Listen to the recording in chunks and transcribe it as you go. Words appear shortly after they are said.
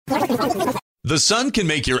The sun can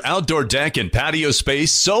make your outdoor deck and patio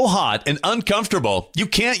space so hot and uncomfortable you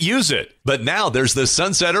can't use it. But now there's the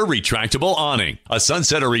Sunsetter Retractable Awning. A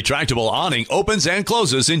Sunsetter Retractable Awning opens and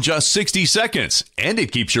closes in just 60 seconds, and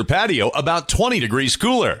it keeps your patio about 20 degrees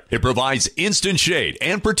cooler. It provides instant shade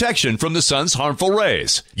and protection from the sun's harmful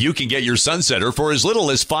rays. You can get your Sunsetter for as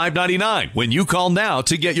little as $5.99 when you call now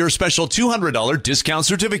to get your special $200 discount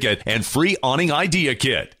certificate and free awning idea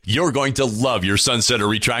kit. You're going to love your Sunsetter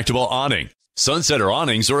Retractable Awning. Sunsetter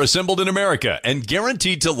awnings are assembled in America and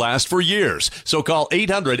guaranteed to last for years. So call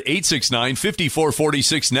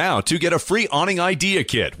 800-869-5446 now to get a free awning idea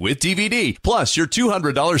kit with DVD, plus your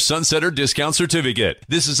 $200 Sunsetter discount certificate.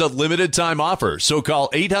 This is a limited time offer, so call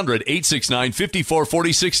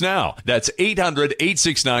 800-869-5446 now. That's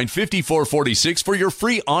 800-869-5446 for your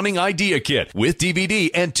free awning idea kit with DVD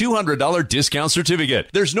and $200 discount certificate.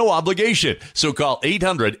 There's no obligation, so call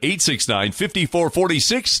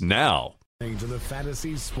 800-869-5446 now. To the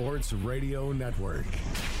Fantasy Sports Radio Network.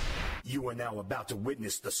 You are now about to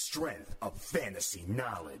witness the strength of fantasy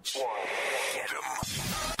knowledge.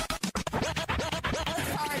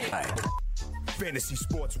 Fantasy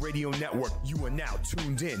Sports Radio Network, you are now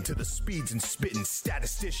tuned in to the Speeds and Spittin'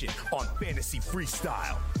 Statistician on Fantasy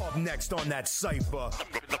Freestyle. Up next on that cipher,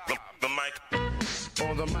 The mic.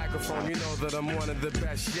 on the microphone, you know that I'm one of the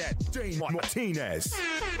best yet. Dane Martinez.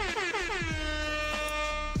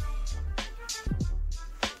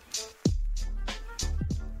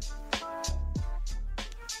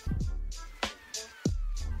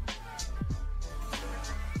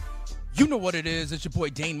 You know what it is. It's your boy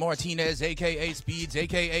Dane Martinez, a.k.a. Speeds,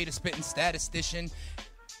 a.k.a. the Spittin' Statistician,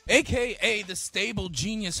 a.k.a. the stable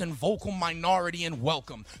genius and vocal minority, and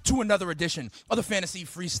welcome to another edition of the Fantasy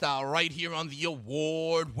Freestyle right here on the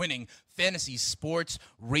award-winning Fantasy Sports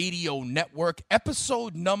Radio Network.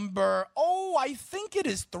 Episode number, I think it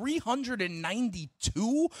is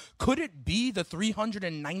 392. Could it be the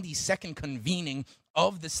 392nd convening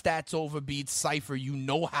of the Stats Over Beats Cypher? You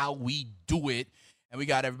know how we do it. And we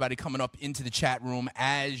got everybody coming up into the chat room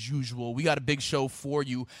as usual. We got a big show for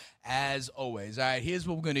you as always. All right, here's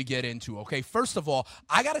what we're going to get into, okay? First of all,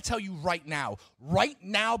 I got to tell you right now,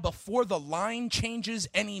 before the line changes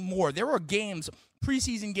anymore, there are games,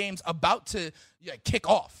 preseason games, about to kick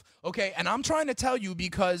off, okay? And I'm trying to tell you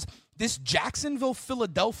because this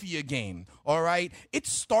Jacksonville-Philadelphia game, all right, it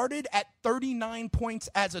started at 39 points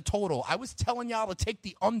as a total. I was telling y'all to take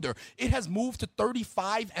the under. It has moved to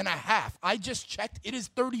 35.5. I just checked. It is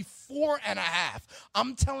 34.5.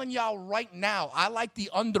 I'm telling y'all right now, I like the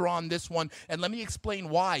under on this one, and let me explain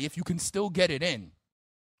why, if you can still get it in,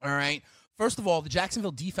 all right? First of all, the Jacksonville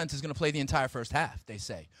defense is going to play the entire first half, they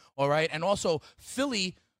say, all right? And also,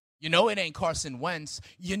 Philly, you know it ain't Carson Wentz.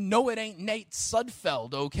 You know it ain't Nate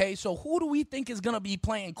Sudfeld, okay? So who do we think is going to be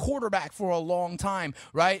playing quarterback for a long time,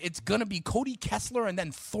 right? It's going to be Cody Kessler and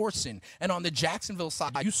then Thorson. And on the Jacksonville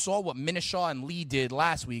side, you saw what Minshew and Lee did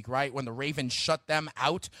last week, right, when the Ravens shut them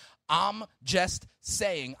out. I'm just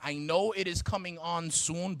saying, I know it is coming on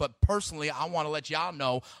soon, but personally, I want to let y'all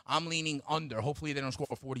know I'm leaning under. Hopefully, they don't score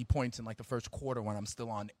for 40 points in like the first quarter when I'm still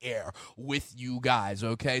on air with you guys,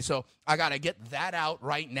 okay? So I got to get that out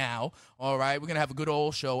right now, all right? We're going to have a good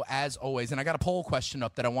old show as always, and I got a poll question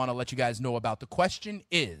up that I want to let you guys know about. The question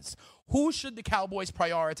is, who should the Cowboys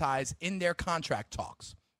prioritize in their contract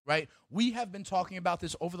talks? Right? We have been talking about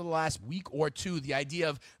this over the last week or two, the idea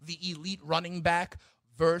of the elite running back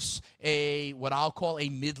versus what I'll call a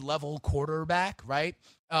mid-level quarterback, right?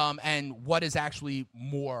 And what is actually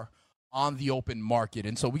more on the open market.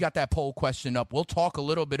 And so we got that poll question up. We'll talk a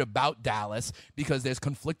little bit about Dallas because there's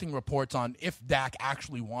conflicting reports on if Dak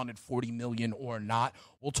actually wanted $40 million or not.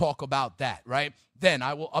 We'll talk about that, right? Then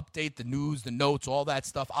I will update the news, the notes, all that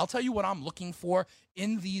stuff. I'll tell you what I'm looking for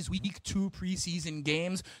in these week 2 preseason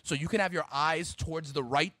games so you can have your eyes towards the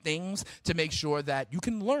right things to make sure that you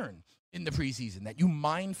can learn in the preseason, that you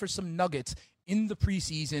mine for some nuggets in the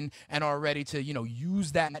preseason and are ready to,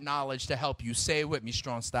 use that knowledge to help you, say it with me,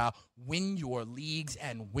 strong style, win your leagues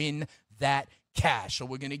and win that cash. So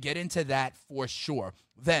we're going to get into that for sure.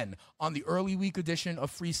 Then, on the early week edition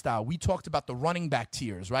of Freestyle, we talked about the running back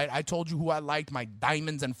tiers, right? I told you who I liked, my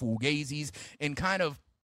diamonds and fugazis, and kind of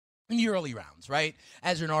in the early rounds, right?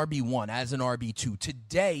 As an RB1, as an RB2.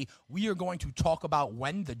 Today, we are going to talk about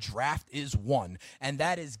when the draft is won, and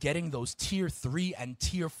that is getting those tier 3 and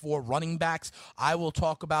tier 4 running backs. I will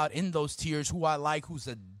talk about in those tiers who I like, who's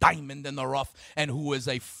a diamond in the rough, and who is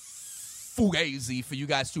a fugazi for you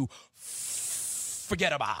guys to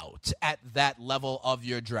forget about at that level of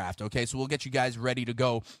your draft, okay? So we'll get you guys ready to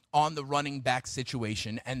go on the running back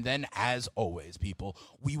situation. And then, as always, people,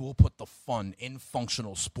 we will put the fun in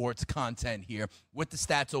functional sports content here with the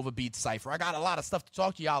Stats Over Beats Cypher. I got a lot of stuff to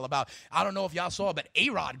talk to y'all about. I don't know if y'all saw, but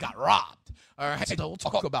A-Rod got robbed. All right, so we'll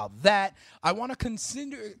talk about that. I want to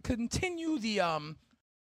continue the, I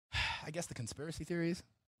guess, the conspiracy theories,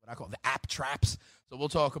 what I call the app traps. So we'll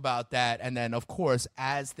talk about that. And then, of course,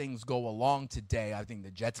 as things go along today, I think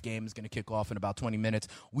the Jets game is going to kick off in about 20 minutes.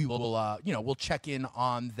 We will, we'll check in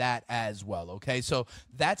on that as well, okay? So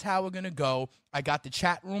that's how we're going to go. I got the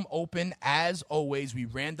chat room open. As always, we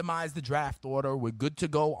randomized the draft order. We're good to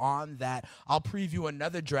go on that. I'll preview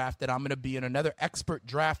another draft that I'm going to be in, another expert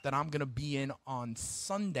draft that I'm going to be in on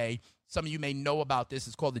Sunday. Some of you may know about this.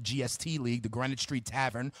 It's called the GST League, the Greenwich Street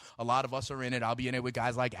Tavern. A lot of us are in it. I'll be in it with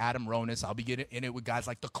guys like Adam Ronis. I'll be in it with guys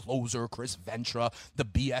like the Closer, Chris Ventura, the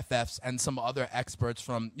BFFs, and some other experts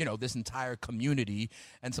from, this entire community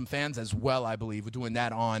and some fans as well, I believe. We're doing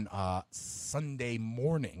that on Sunday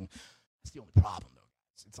morning. That's the only problem, though,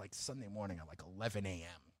 guys. It's like Sunday morning at like 11 a.m.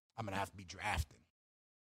 I'm going to have to be drafting.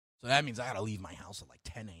 So that means I got to leave my house at like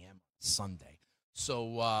 10 a.m. Sunday.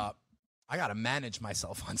 So, I got to manage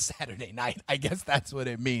myself on Saturday night. I guess that's what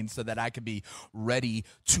it means, so that I can be ready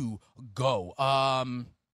to go. I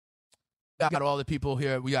got all the people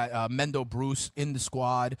here. We got Mendo Bruce in the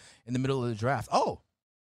squad in the middle of the draft. Oh,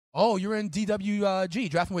 you're in DWG,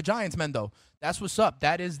 Drafting with Giants, Mendo. That's what's up.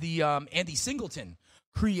 That is the Andy Singleton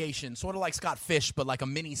creation, sort of like Scott Fish, but like a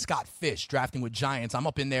mini Scott Fish, Drafting with Giants. I'm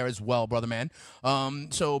up in there as well, brother man.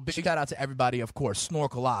 So big shout out to everybody, of course.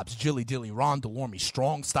 Snorkel Ops, Jilly Dilly, Ron Delorme,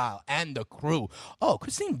 Strong Style, and the crew. Oh,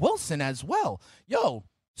 Christine Wilson as well. Yo,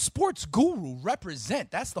 Sports Guru represent.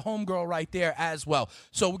 That's the homegirl right there as well.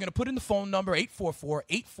 So we're going to put in the phone number,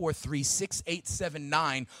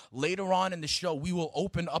 844-843-6879. Later on in the show, we will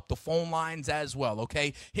open up the phone lines as well,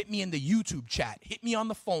 okay? Hit me in the YouTube chat. Hit me on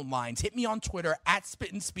the phone lines. Hit me on Twitter,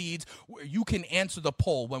 @SpittinSpeeds, where you can answer the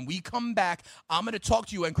poll. When we come back, I'm going to talk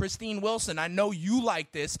to you. And Christine Wilson, I know you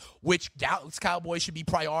like this, which Dallas Cowboys should be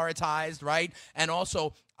prioritized, right? And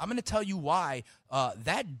also, I'm going to tell you why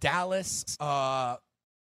that Dallas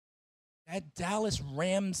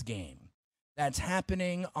Rams game that's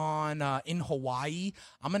happening on in Hawaii,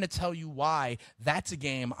 I'm going to tell you why that's a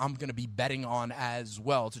game I'm going to be betting on as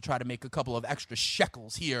well to try to make a couple of extra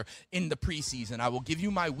shekels here in the preseason. I will give you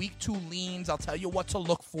my week 2 leans. I'll tell you what to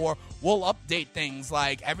look for. We'll update things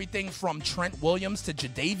like everything from Trent Williams to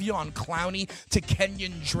Jadeveon Clowney to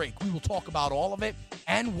Kenyon Drake. We will talk about all of it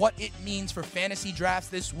and what it means for fantasy drafts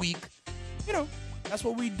this week. That's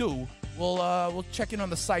what we do. We'll check in on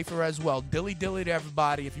the Cypher as well. Dilly to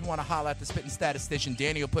everybody. If you want to holler at the Spittin' Statistician,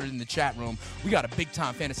 Danny will put it in the chat room. We got a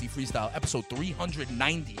big-time fantasy freestyle, episode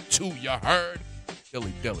 392. You heard?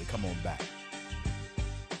 Dilly, come on back.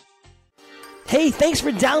 Hey, thanks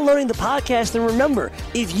for downloading the podcast, and remember,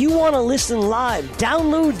 if you want to listen live,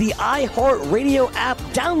 download the iHeartRadio app,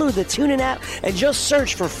 download the TuneIn app, and just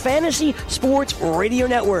search for Fantasy Sports Radio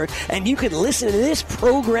Network, and you can listen to this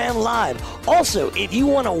program live. Also, if you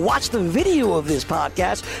want to watch the video of this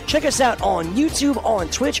podcast, check us out on YouTube, on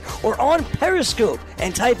Twitch, or on Periscope,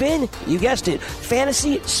 and type in, you guessed it,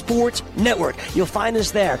 Fantasy Sports Network. You'll find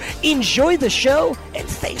us there. Enjoy the show, and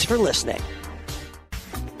thanks for listening.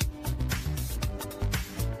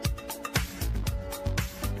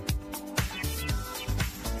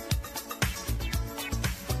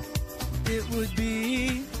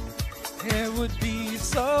 It would be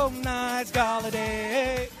so nice,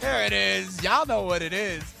 holiday. There it is. Y'all know what it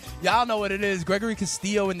is. Gregory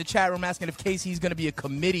Castillo in the chat room asking if KC is going to be a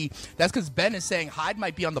committee. That's because Ben is saying Hyde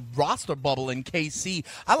might be on the roster bubble in KC.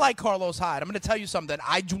 I like Carlos Hyde. I'm going to tell you something.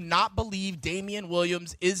 I do not believe Damian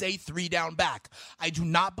Williams is a 3-down back. I do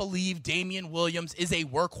not believe Damian Williams is a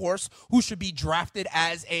workhorse who should be drafted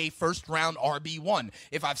as a first-round RB1.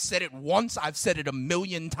 If I've said it once, I've said it a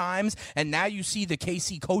million times, and now you see the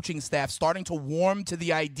KC coaching staff starting to warm to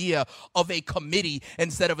the idea of a committee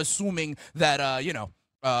instead of assuming that,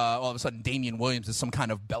 all of a sudden Damian Williams is some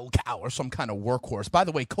kind of bell cow or some kind of workhorse. By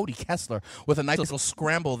the way, Cody Kessler with a nice little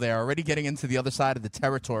scramble there, already getting into the other side of the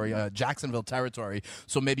territory, Jacksonville territory.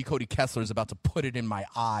 So maybe Cody Kessler is about to put it in my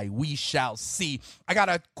eye. We shall see. I got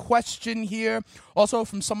a question here also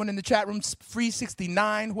from someone in the chat room,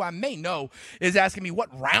 Free69, who I may know, is asking me, what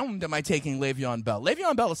round am I taking Le'Veon Bell?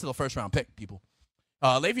 Le'Veon Bell is still a first-round pick, people.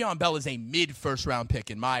 Le'Veon Bell is a mid-first-round pick,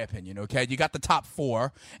 in my opinion, okay? You got the top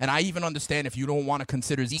 4, and I even understand if you don't want to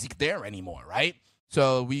consider Zeke there anymore, right?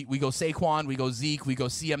 So we go Saquon, we go Zeke, we go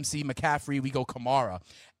CMC, McCaffrey, we go Kamara.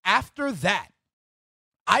 After that,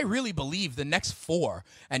 I really believe the next 4,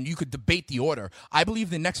 and you could debate the order, I believe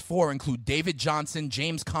the next 4 include David Johnson,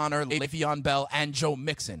 James Conner, Le'Veon Bell, and Joe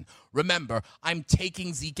Mixon. Remember, I'm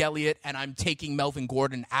taking Zeke Elliott and I'm taking Melvin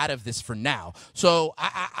Gordon out of this for now. So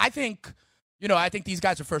I think... I think these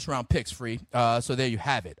guys are first-round picks, Free. So there you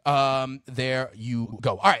have it. There you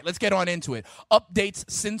go. All right, let's get on into it. Updates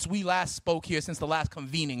since we last spoke here, since the last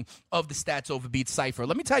convening of the Stats Over Beats Cypher.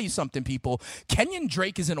 Let me tell you something, people. Kenyon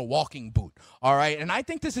Drake is in a walking boot, all right? And I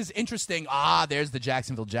think this is interesting. There's the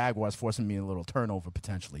Jacksonville Jaguars forcing me a little turnover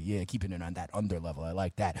potentially. Yeah, keeping it on that under level. I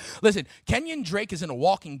like that. Listen, Kenyon Drake is in a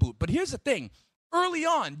walking boot. But here's the thing. Early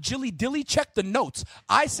on, Jilly Dilly checked the notes.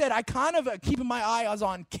 I said I kind of keeping my eyes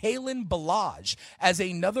on Kalen Ballage as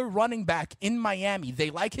another running back in Miami. They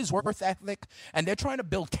like his work ethic, and they're trying to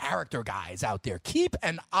build character guys out there. Keep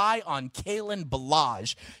an eye on Kalen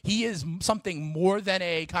Ballage. He is something more than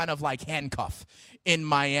a kind of like handcuff in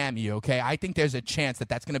Miami, okay? I think there's a chance that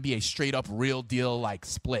that's going to be a straight-up real deal like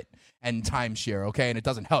split and timeshare, okay? And it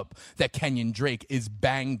doesn't help that Kenyon Drake is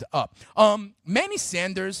banged up. Manny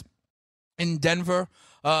Sanders in Denver,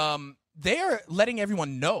 they're letting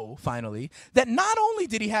everyone know, finally, that not only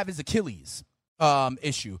did he have his Achilles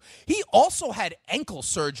issue, he also had ankle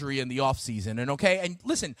surgery in the offseason. And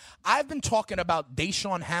listen, I've been talking about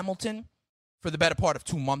Deshaun Hamilton for the better part of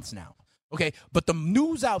 2 months now. Okay, but the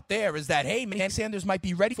news out there is that, hey, Manny Sanders might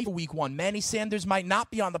be ready for week 1. Manny Sanders might not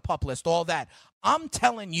be on the PUP list, all that. I'm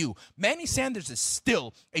telling you, Manny Sanders is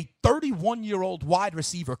still a 31-year-old wide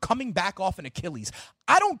receiver coming back off an Achilles.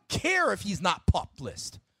 I don't care if he's not PUP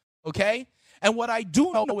list, okay? And what I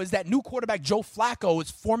do know is that new quarterback Joe Flacco is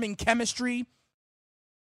forming chemistry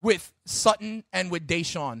with Sutton and with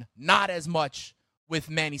Deshaun, not as much with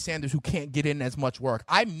Manny Sanders, who can't get in as much work.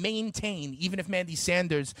 I maintain, even if Manny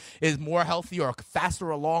Sanders is more healthy or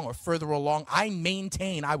faster along or further along, I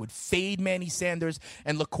maintain I would fade Manny Sanders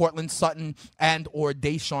and look Courtland Sutton and or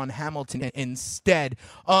Deshaun Hamilton instead.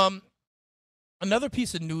 Another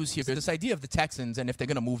piece of news here, this idea of the Texans and if they're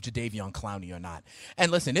going to move Jadeveon Clowney or not. And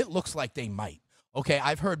listen, it looks like they might. Okay,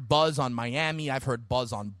 I've heard buzz on Miami. I've heard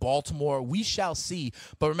buzz on Baltimore. We shall see.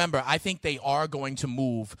 But remember, I think they are going to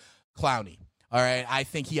move Clowney. All right, I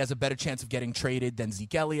think he has a better chance of getting traded than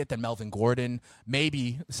Zeke Elliott, than Melvin Gordon,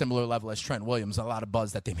 maybe similar level as Trent Williams. A lot of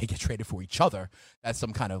buzz that they may get traded for each other. That's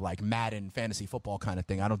some kind of like Madden fantasy football kind of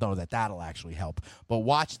thing. I don't know that that'll actually help. But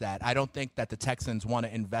watch that. I don't think that the Texans want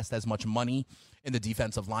to invest as much money in the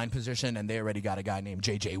defensive line position, and they already got a guy named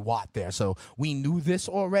J.J. Watt there. So we knew this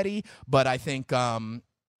already, but I think in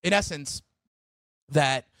essence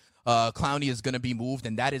that Clowney is going to be moved,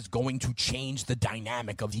 and that is going to change the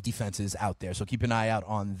dynamic of the defenses out there. So keep an eye out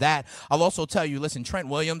on that. I'll also tell you, listen, Trent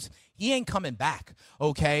Williams, he ain't coming back,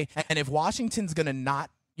 okay? And if Washington's going to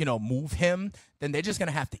not, move him, then they're just going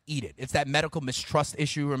to have to eat it. It's that medical mistrust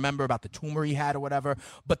issue, remember, about the tumor he had or whatever.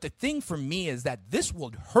 But the thing for me is that this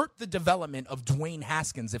would hurt the development of Dwayne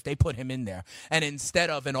Haskins if they put him in there. And instead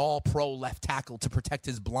of an all-pro left tackle to protect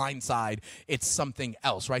his blind side, it's something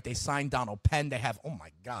else, right? They signed Donald Penn. They have, oh, my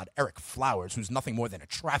God, Eric Flowers, who's nothing more than a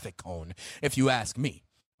traffic cone, if you ask me.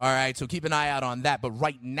 All right, so keep an eye out on that. But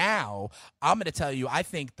right now, I'm going to tell you, I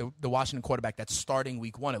think the Washington quarterback that's starting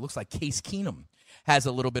week 1, it looks like Case Keenum has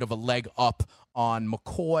a little bit of a leg up on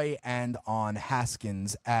McCoy and on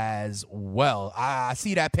Haskins as well. I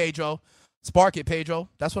see that, Pedro. Spark it, Pedro.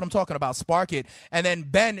 That's what I'm talking about. Spark it. And then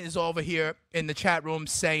Ben is over here in the chat room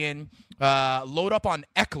saying, load up on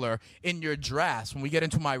Eckler in your drafts. When we get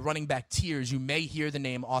into my running back tiers, you may hear the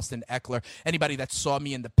name Austin Eckler. Anybody that saw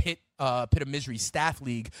me in the Pit of Misery Staff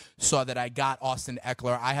League saw that I got Austin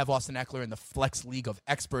Eckler. I have Austin Eckler in the Flex League of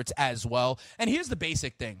Experts as well. And here's the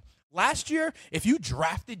basic thing. Last year, if you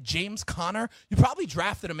drafted James Conner, you probably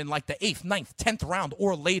drafted him in like the 8th, 9th, 10th round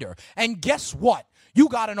or later. And guess what? You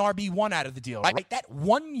got an RB1 out of the deal, right? That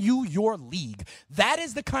won you your league. That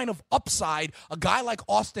is the kind of upside a guy like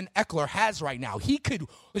Austin Eckler has right now. You're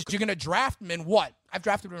going to draft him in what? I've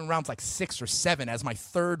drafted him in rounds like 6 or 7 as my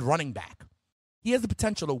 3rd running back. He has the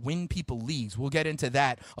potential to win people leagues. We'll get into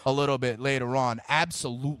that a little bit later on.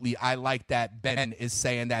 Absolutely, I like that Ben is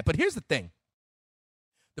saying that. But here's the thing.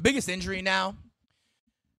 The biggest injury now,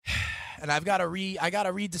 and I got to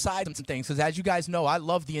redecide some things because, as you guys know, I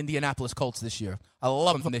love the Indianapolis Colts this year. I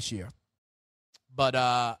love them this year.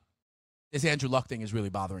 But this Andrew Luck thing is really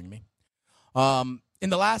bothering me. In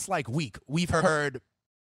the last week, we've heard,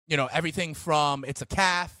 everything from it's a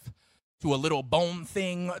calf to a little bone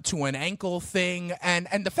thing to an ankle thing, and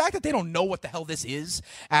the fact that they don't know what the hell this is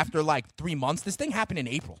after 3 months. This thing happened in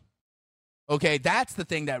April. Okay, that's the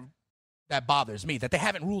thing that bothers me, that they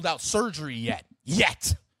haven't ruled out surgery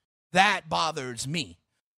yet. That bothers me,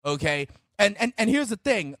 okay? And here's the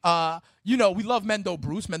thing. We love Mendo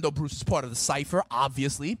Bruce. Mendo Bruce is part of the Cypher,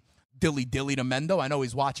 obviously. Dilly to Mendo. I know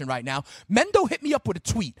he's watching right now. Mendo hit me up with a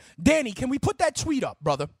tweet. Danny, can we put that tweet up,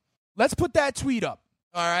 brother? Let's put that tweet up.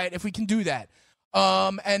 All right, if we can do that.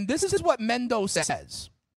 And this is what Mendo says.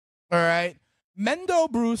 All right. Mendo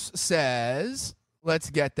Bruce says, let's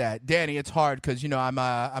get that. Danny, it's hard because, I'm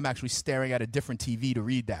actually staring at a different TV to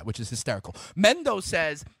read that, which is hysterical. Mendo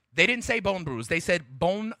says, they didn't say bone bruise. They said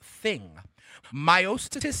bone thing.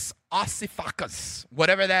 Myosis ossificus,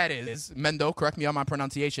 whatever that is. Mendo, correct me on my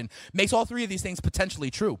pronunciation, makes all three of these things potentially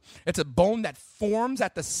true. It's a bone that forms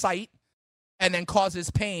at the site and then causes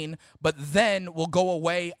pain, but then will go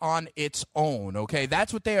away on its own, okay?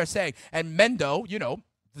 That's what they are saying. And Mendo,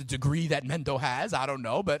 the degree that Mendo has, I don't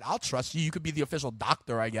know, but I'll trust you. You could be the official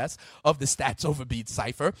doctor, I guess, of the Stats Over Beats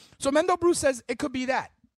Cypher. So Mendo Bruce says it could be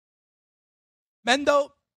that.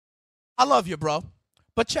 Mendo, I love you, bro.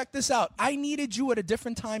 But check this out. I needed you at a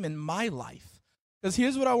different time in my life. Because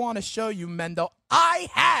here's what I want to show you, Mendo. I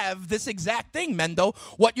have this exact thing, Mendo,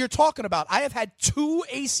 what you're talking about. I have had 2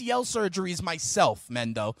 ACL surgeries myself,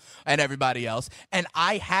 Mendo, and everybody else. And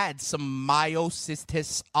I had some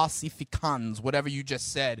myositis ossificans, whatever you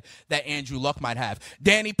just said, that Andrew Luck might have.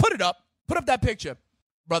 Danny, put it up. Put up that picture.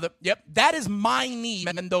 Brother, yep, that is my knee,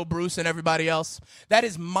 Mendo Bruce and everybody else. That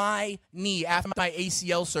is my knee after my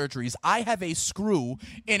ACL surgeries. I have a screw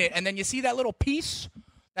in it, and then you see that little piece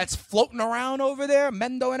that's floating around over there,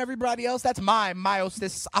 Mendo and everybody else? That's my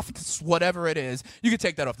myosis, whatever it is. You can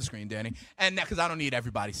take that off the screen, Danny, and because I don't need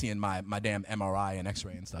everybody seeing my damn MRI and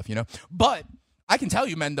X-ray and stuff, But I can tell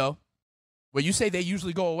you, Mendo, where you say they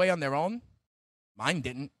usually go away on their own, mine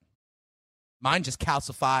didn't. Mine just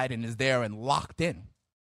calcified and is there and locked in.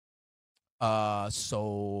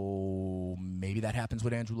 So maybe that happens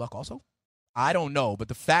with Andrew Luck also. I don't know, but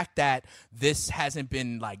the fact that this hasn't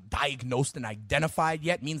been diagnosed and identified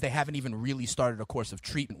yet means they haven't even really started a course of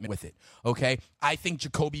treatment with it. Okay, I think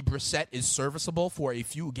Jacoby Brissett is serviceable for a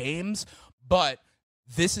few games, but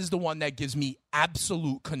this is the one that gives me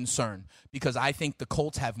absolute concern because I think the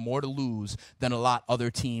Colts have more to lose than a lot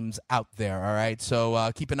other teams out there. All right,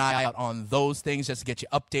 so keep an eye out on those things just to get you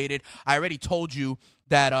updated. I already told you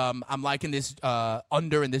that I'm liking this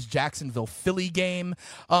under in this Jacksonville Philly game.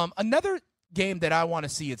 Another game that I want to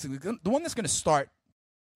see, it's the one that's going to start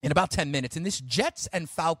in about 10 minutes. In this Jets and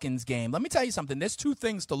Falcons game, let me tell you something. There's 2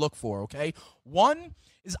 things to look for, okay? One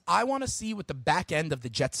is I want to see what the back end of the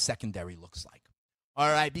Jets secondary looks like. All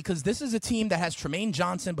right, because this is a team that has Tremaine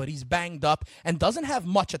Johnson, but he's banged up and doesn't have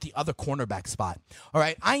much at the other cornerback spot. All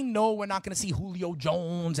right, I know we're not going to see Julio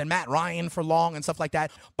Jones and Matt Ryan for long and stuff like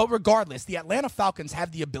that, but regardless, the Atlanta Falcons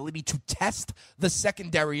have the ability to test the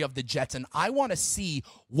secondary of the Jets, and I want to see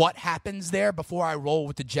what happens there before I roll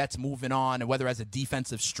with the Jets moving on, and whether as a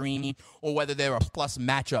defensive stream or whether they're a plus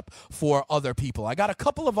matchup for other people. I got a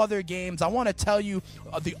couple of other games. I want to tell you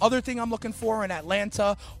the other thing I'm looking for in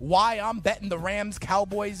Atlanta, why I'm betting the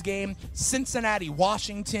Rams-Cowboys game, Cincinnati,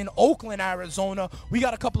 Washington, Oakland, Arizona. We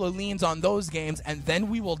got a couple of leans on those games, and then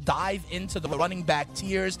we will dive into the running back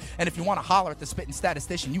tiers. And if you want to holler at the Spittin'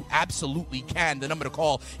 Statistician, you absolutely can. The number to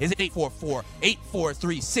call is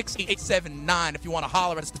 844-843-6879. If you want to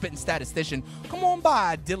holler at the Spittin' Statistician, come on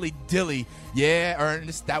by, dilly. Yeah,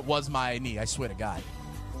 Ernest, that was my knee, I swear to God.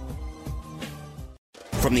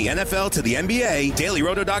 From the NFL to the NBA,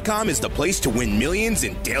 DailyRoto.com is the place to win millions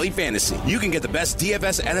in daily fantasy. You can get the best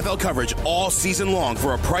DFS NFL coverage all season long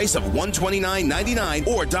for a price of $129.99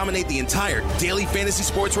 or dominate the entire daily fantasy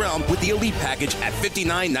sports realm with the Elite Package at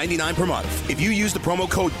 $59.99 per month. If you use the promo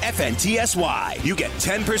code FNTSY, you get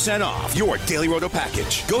 10% off your Daily Roto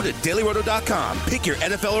package. Go to DailyRoto.com, pick your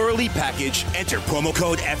NFL or Elite Package, enter promo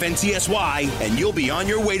code FNTSY, and you'll be on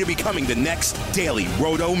your way to becoming the next Daily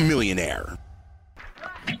Roto millionaire.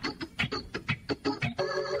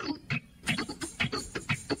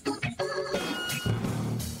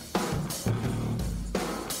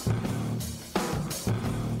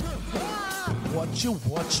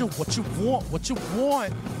 What you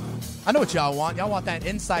want? I know what y'all want. Y'all want that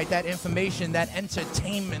insight, that information, that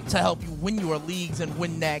entertainment to help you win your leagues and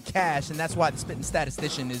win that cash. And that's why the Spittin'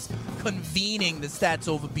 Statistician is convening the Stats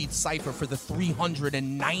Over Beats Cypher for the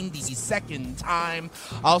 392nd time.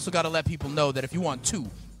 I also got to let people know that if you want 2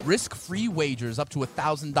 risk-free wagers up to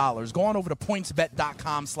 $1,000, go on over to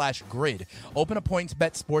pointsbet.com/grid. Open a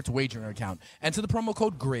PointsBet sports wagering account. Enter the promo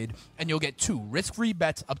code GRID, and you'll get 2 risk-free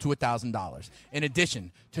bets up to $1,000. In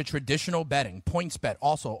addition, to traditional betting, PointsBet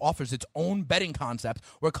also offers its own betting concept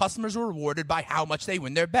where customers are rewarded by how much they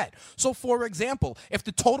win their bet. So, for example, if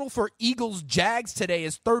the total for Eagles-Jags today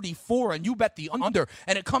is 34 and you bet the under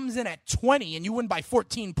and it comes in at 20 and you win by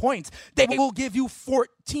 14 points, they will give you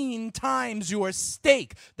 14 times your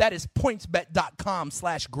stake. That is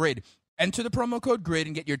pointsbet.com/grid. Enter the promo code GRID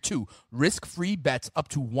and get your 2 risk-free bets up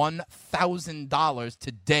to $1,000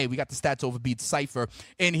 today. We got the Stats Overbeat Cypher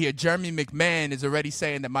in here. Jeremy McMahon is already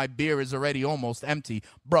saying that my beer is already almost empty.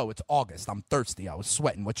 Bro, it's August. I'm thirsty. I was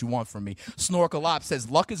sweating. What you want from me? Snorkel Op says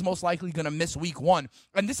Luck is most likely going to miss week 1.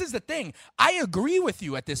 And this is the thing. I agree with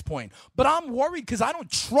you at this point, but I'm worried because I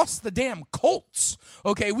don't trust the damn Colts.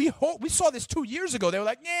 Okay, we saw this 2 years ago. They were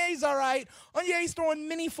like, yeah, he's all right. Oh, yeah, he's throwing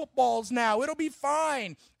mini footballs now. It'll be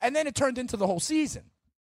fine. And then it turned into the whole season.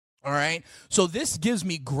 All right. So this gives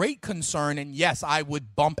me great concern. And yes, I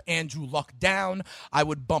would bump Andrew Luck down. I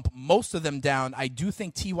would bump most of them down. I do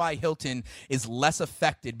think T.Y. Hilton is less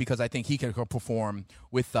affected because I think he can perform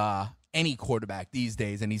with any quarterback these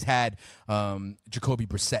days. And he's had Jacoby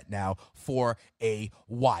Brissett now for a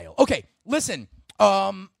while. Okay. Listen,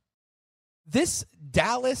 this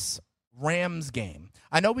Dallas Rams game.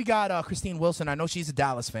 I know we got Christine Wilson. I know she's a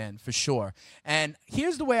Dallas fan for sure. And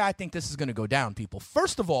here's the way I think this is going to go down, people.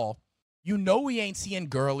 First of all, you know we ain't seeing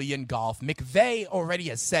Gurley in golf. McVay already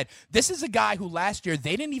has said this is a guy who last year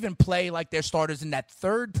they didn't even play like their starters in that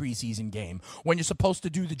third preseason game when you're supposed to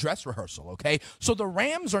do the dress rehearsal, okay? So the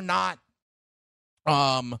Rams are not,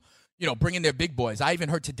 bringing their big boys. I even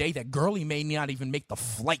heard today that Gurley may not even make the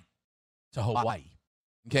flight to Hawaii.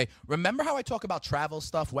 Okay, remember how I talk about travel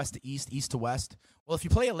stuff, west to east, east to west? Well, if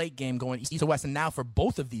you play a late game going east to west, and now for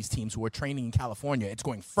both of these teams who are training in California, it's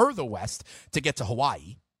going further west to get to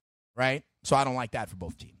Hawaii, right? So I don't like that for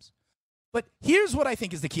both teams. But here's what I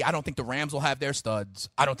think is the key. I don't think the Rams will have their studs.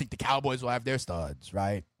 I don't think the Cowboys will have their studs,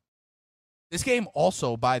 right? This game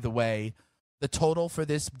also, by the way, the total for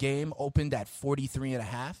this game opened at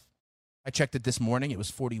 43.5. I checked it this morning. It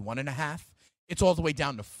was 41.5. It's all the way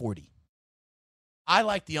down to 40. I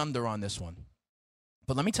like the under on this one.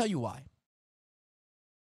 But let me tell you why.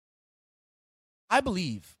 I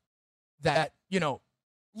believe that,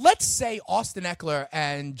 let's say Austin Eckler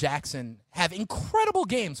and Jackson have incredible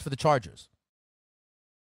games for the Chargers.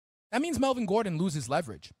 That means Melvin Gordon loses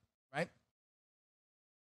leverage, right?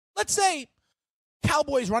 Let's say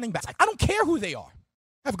Cowboys running backs, I don't care who they are,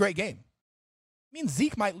 have a great game. It means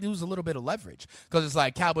Zeke might lose a little bit of leverage because it's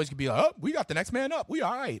like Cowboys could be like, oh, we got the next man up. We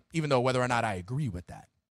all right, even though whether or not I agree with that.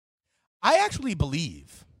 I actually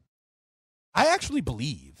believe,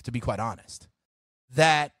 to be quite honest,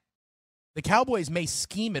 that the Cowboys may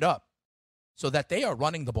scheme it up so that they are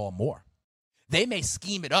running the ball more. They may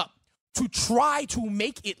scheme it up to try to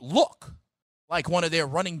make it look like one of their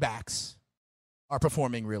running backs are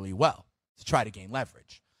performing really well to try to gain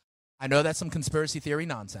leverage. I know that's some conspiracy theory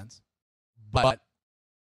nonsense. But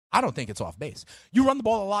I don't think it's off base. You run the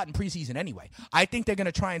ball a lot in preseason anyway. I think they're going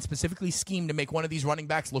to try and specifically scheme to make one of these running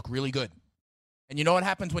backs look really good. And you know what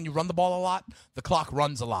happens when you run the ball a lot? The clock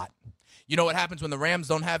runs a lot. You know what happens when the Rams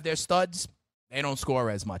don't have their studs? They don't score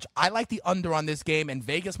as much. I like the under on this game, and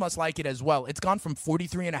Vegas must like it as well. It's gone from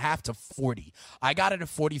 43.5 to 40. I got it at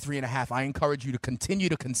 43.5. I encourage you to continue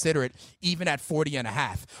to consider it even at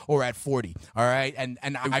 40.5 or at 40. All right? And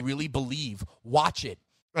I really believe, watch it.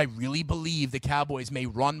 I really believe the Cowboys may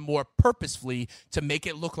run more purposefully to make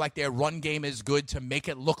it look like their run game is good, to make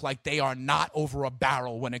it look like they are not over a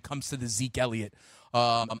barrel when it comes to the Zeke Elliott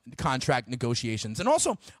contract negotiations. And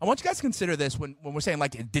also, I want you guys to consider this when we're saying,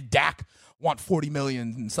 like, did Dak want $40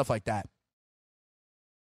 million and stuff like that?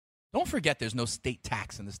 Don't forget there's no state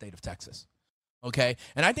tax in the state of Texas. Okay?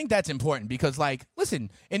 And I think that's important because, like, listen,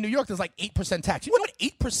 in New York, there's like 8% tax. You know what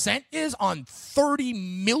 8% is on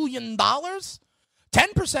 $30 million?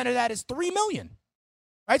 10% of that is $3 million,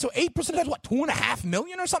 right? So 8% that's what, $2.5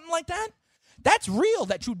 million or something like that? That's real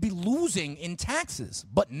that you'd be losing in taxes,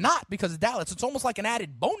 but not because of Dallas. It's almost like an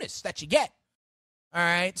added bonus that you get, all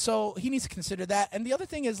right? So he needs to consider that. And the other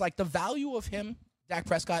thing is, like, the value of him, Dak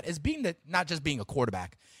Prescott, is being not just being a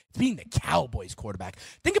quarterback. It's being the Cowboys quarterback.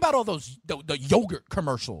 Think about all those the yogurt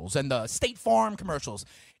commercials and the State Farm commercials.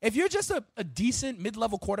 If you're just a decent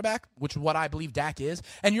mid-level quarterback, which is what I believe Dak is,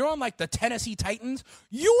 and you're on like the Tennessee Titans,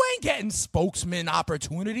 you ain't getting spokesman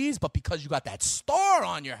opportunities, but because you got that star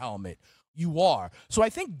on your helmet, you are. So I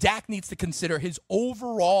think Dak needs to consider his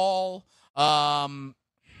overall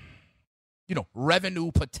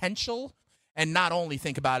revenue potential and not only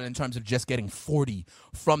think about it in terms of just getting 40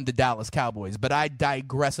 from the Dallas Cowboys. But I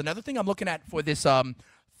digress. Another thing I'm looking at for this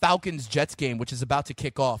Falcons-Jets game, which is about to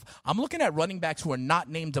kick off, I'm looking at running backs who are not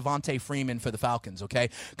named Devontae Freeman for the Falcons, okay?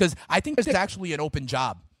 Because I think there's actually an open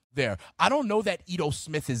job there. I don't know that Ito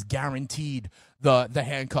Smith is guaranteed the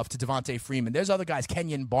handcuff to Devontae Freeman. There's other guys,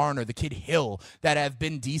 Kenyon Barner, the kid Hill, that have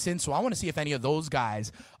been decent. So I want to see if any of those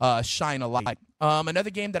guys shine a light. Another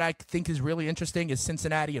game that I think is really interesting is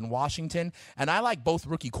Cincinnati and Washington. And I like both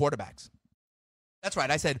rookie quarterbacks. That's right.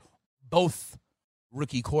 I said both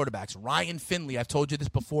rookie quarterbacks. Ryan Finley, I've told you this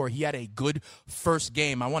before, he had a good first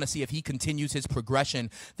game. I want to see if he continues his progression.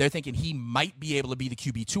 They're thinking he might be able to be the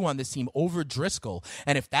QB2 on this team over Driscoll.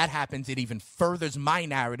 And if that happens, it even furthers my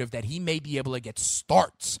narrative that he may be able to get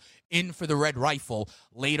starts in for the Red Rifle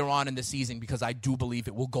later on in the season, because I do believe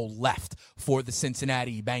it will go left for the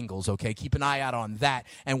Cincinnati Bengals, okay? Keep an eye out on that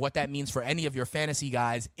and what that means for any of your fantasy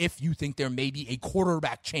guys if you think there may be a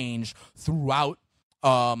quarterback change throughout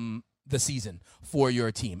the season for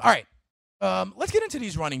your team. All right, let's get into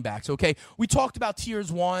these running backs, okay? We talked about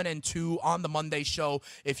tiers 1 and 2 on the Monday show.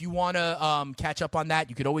 If you want to catch up on that,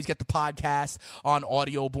 you could always get the podcast on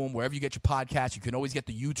Audio Boom, wherever you get your podcast. You can always get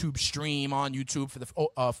the YouTube stream on YouTube for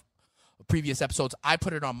the previous episodes. I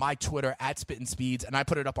put it on my Twitter at Spittin' Speeds, and I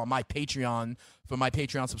put it up on my Patreon for my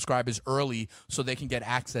Patreon subscribers early so they can get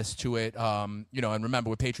access to it. And remember,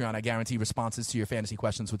 with Patreon, I guarantee responses to your fantasy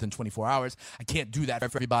questions within 24 hours. I can't do that for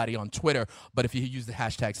everybody on Twitter, but if you use the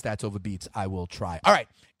hashtag StatsOverBeats, I will try. All right.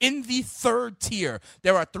 In the third tier,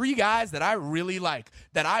 there are 3 guys that I really like,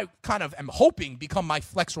 that I kind of am hoping become my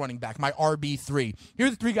flex running back, my RB3. Here are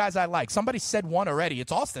the 3 guys I like. Somebody said one already.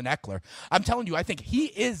 It's Austin Eckler. I'm telling you, I think he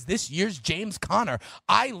is this year's James Conner.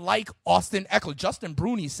 I like Austin Eckler. Justin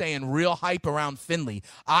Bruni saying real hype around Finley.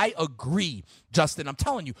 I agree, Justin. I'm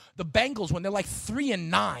telling you, the Bengals, when they're like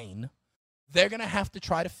 3-9, they're going to have to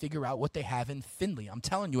try to figure out what they have in Finley. I'm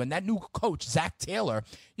telling you. And that new coach, Zach Taylor,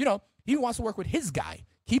 he wants to work with his guy.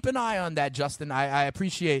 Keep an eye on that, Justin. I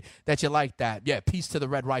appreciate that you like that. Yeah, peace to the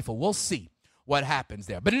Red Rifle. We'll see what happens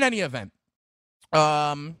there. But in any event,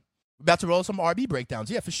 about to roll some RB breakdowns.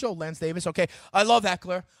 Yeah, for sure, Lance Davis. Okay, I love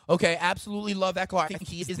Eckler. Okay, absolutely love Eckler. I think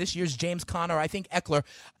he is this year's James Conner. I think Eckler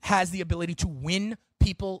has the ability to win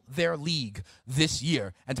people their league this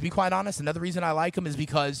year. And to be quite honest, another reason I like him is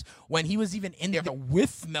because when he was even in there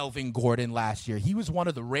with Melvin Gordon last year, he was one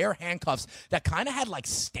of the rare handcuffs that kind of had like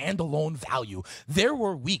standalone value. There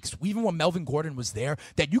were weeks, even when Melvin Gordon was there,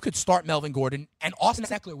 that you could start Melvin Gordon and Austin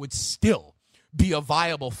Eckler would still be a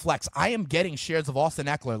viable flex. I am getting shares of Austin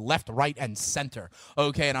Eckler left, right, and center.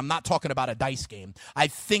 Okay, and I'm not talking about a dice game. I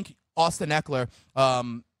think Austin Eckler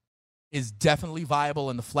is definitely viable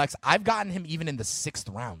in the flex. I've gotten him even in the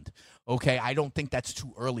 6th round. Okay, I don't think that's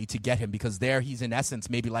too early to get him, because there he's in essence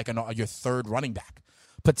maybe like your 3rd running back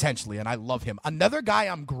potentially, and I love him. Another guy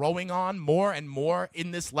I'm growing on more and more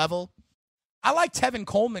in this level, I like Tevin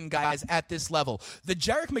Coleman, guys, at this level. The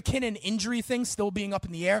Jerick McKinnon injury thing still being up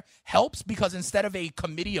in the air helps, because instead of a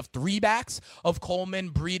committee of 3 backs of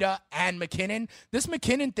Coleman, Breida, and McKinnon, this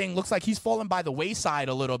McKinnon thing looks like he's fallen by the wayside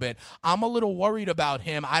a little bit. I'm a little worried about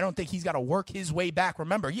him. I don't think he's got to work his way back.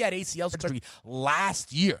 Remember, he had ACL surgery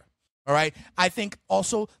last year. All right. I think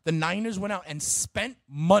also the Niners went out and spent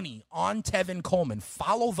money on Tevin Coleman.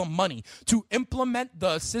 Follow the money to implement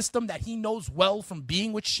the system that he knows well from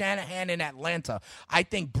being with Shanahan in Atlanta. I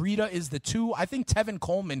think Breida is the 2. I think Tevin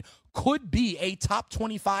Coleman could be a top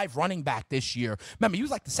 25 running back this year. Remember, he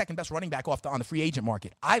was like the 2nd best running back on the free agent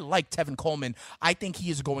market. I like Tevin Coleman. I think he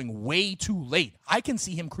is going way too late. I can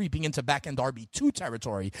see him creeping into back-end RB2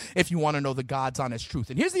 territory if you want to know the God's honest truth.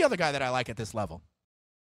 And here's the other guy that I like at this level.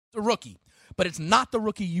 The rookie, but it's not the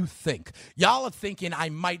rookie you think. Y'all are thinking I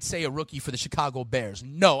might say a rookie for the Chicago Bears.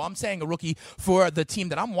 No, I'm saying a rookie for the team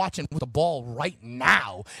that I'm watching with the ball right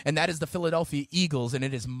now, and that is the Philadelphia Eagles, and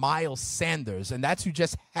it is Miles Sanders, and that's who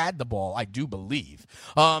just had the ball, I do believe.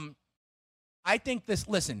 I think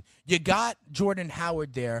listen, you got Jordan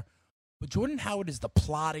Howard there, but Jordan Howard is the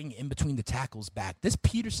plotting in between the tackles back. This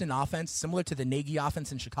Peterson offense, similar to the Nagy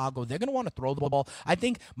offense in Chicago, they're going to want to throw the ball. I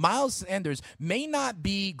think Miles Sanders may not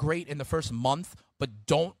be great in the first month, but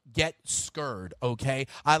don't get scared, okay?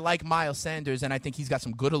 I like Miles Sanders, and I think he's got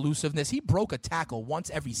some good elusiveness. He broke a tackle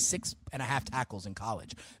once every 6.5 tackles in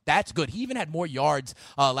college. That's good. He even had more yards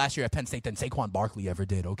last year at Penn State than Saquon Barkley ever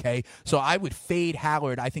did, okay? So I would fade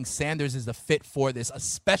Howard. I think Sanders is the fit for this,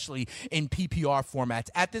 especially in PPR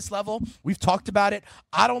formats. At this level, we've talked about it.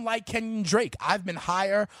 I don't like Kenyon Drake. I've been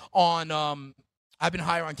higher on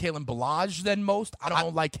Kalen Ballage than most. I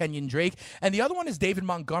don't like Kenyon Drake. And the other one is David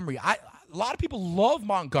Montgomery. A lot of people love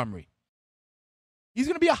Montgomery. He's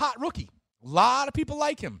going to be a hot rookie. A lot of people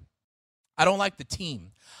like him. I don't like the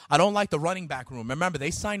team. I don't like the running back room. Remember, they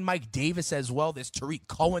signed Mike Davis as well. There's Tariq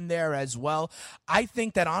Cohen there as well. I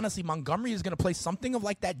think that, honestly, Montgomery is going to play something of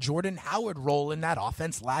like that Jordan Howard role in that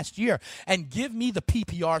offense last year and give me the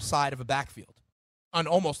PPR side of a backfield on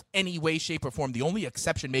almost any way, shape, or form. The only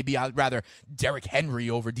exception may be I'd rather Derrick Henry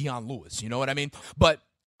over Deion Lewis. You know what I mean? But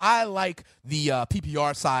I like the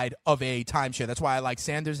PPR side of a timeshare. That's why I like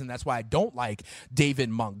Sanders, and that's why I don't like David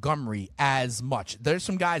Montgomery as much. There's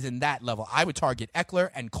some guys in that level. I would target Eckler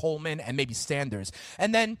and Coleman and maybe Sanders.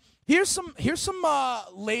 And then here's some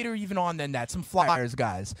later even on than that, some Flyers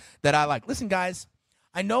guys that I like. Listen, guys,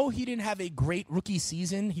 I know he didn't have a great rookie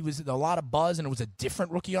season. He was a lot of buzz, and it was a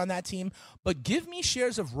different rookie on that team. But give me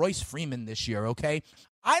shares of Royce Freeman this year, okay?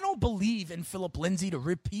 I don't believe in Philip Lindsay to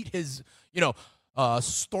repeat his,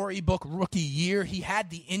 storybook rookie year. He had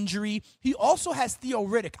the injury. He also has Theo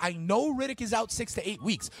Riddick. I know Riddick is out 6 to 8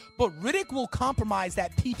 weeks, but Riddick will compromise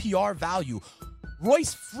that PPR value.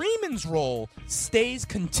 Royce Freeman's role stays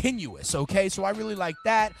continuous, okay? So I really like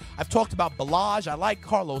that. I've talked about Balaj. I like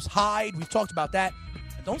Carlos Hyde. We've talked about that.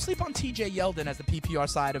 Don't sleep on TJ Yeldon as the PPR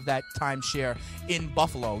side of that timeshare in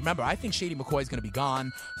Buffalo. Remember, I think Shady McCoy is going to be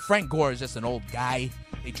gone. Frank Gore is just an old guy.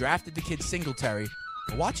 They drafted the kid Singletary.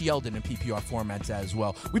 But watch Yeldon in PPR formats as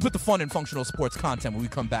well. We put the fun in functional sports content when we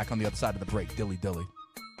come back on the other side of the break. Dilly dilly.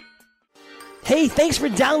 Hey, thanks for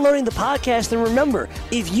downloading the podcast. And remember,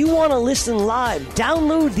 if you want to listen live,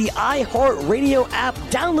 download the iHeartRadio app,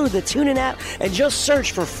 download the TuneIn app, and just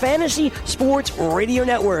search for Fantasy Sports Radio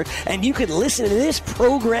Network, and you can listen to this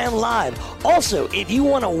program live. Also, if you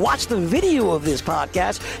want to watch the video of this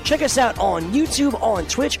podcast, check us out on YouTube, on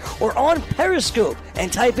Twitch, or on Periscope,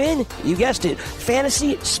 and type in, you guessed it,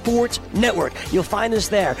 Fantasy Sports Network. You'll find us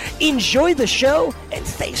there. Enjoy the show, and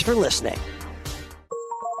thanks for listening.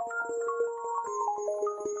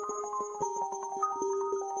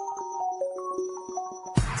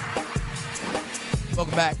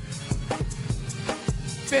 Welcome back.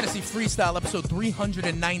 Fantasy Freestyle, episode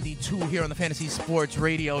 392 here on the Fantasy Sports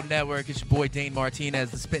Radio Network. It's your boy Dane Martinez,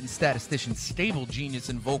 the spitting statistician, stable genius,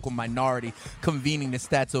 and vocal minority, convening the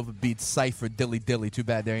Stats Over Beats cipher, dilly dilly. Too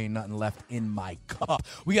bad there ain't nothing left in my cup.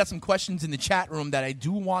 We got some questions in the chat room that I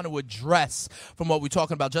do want to address from what we're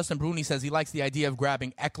talking about. Justin Bruni says he likes the idea of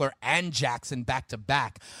grabbing Eckler and Jackson back to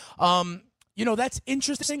back. That's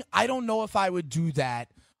interesting. I don't know if I would do that.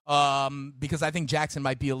 Because I think Jackson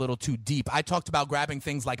might be a little too deep. I talked about grabbing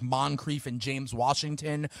things like Moncrief and James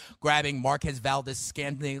Washington, grabbing Marquez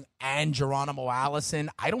Valdes-Scantling and Geronimo Allison.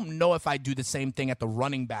 I don't know if I'd do the same thing at the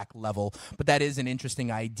running back level, but that is an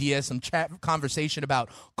interesting idea. Some conversation about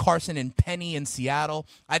Carson and Penny in Seattle.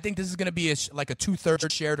 I think this is going to be like a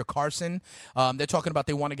 2/3 share to Carson. They're talking about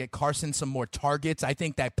they want to get Carson some more targets. I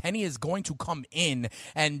think that Penny is going to come in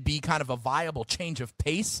and be kind of a viable change of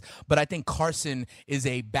pace, but I think Carson is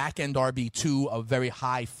a back-end RB2, a very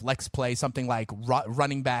high flex play, something like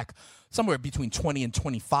running back somewhere between 20 and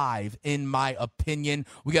 25, in my opinion.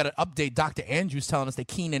 We got an update. Dr. Andrews telling us that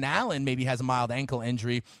Keenan Allen maybe has a mild ankle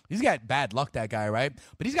injury. He's got bad luck, that guy, right?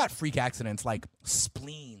 But he's got freak accidents like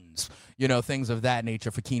spleens, things of that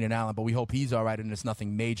nature for Keenan Allen. But we hope he's all right and it's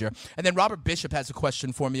nothing major. And then Robert Bishop has a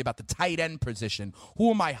question for me about the tight end position.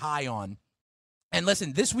 Who am I high on? And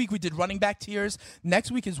listen, this week we did running back tiers.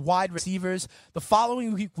 Next week is wide receivers. The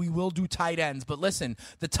following week we will do tight ends. But listen,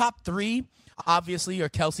 the top three, obviously, are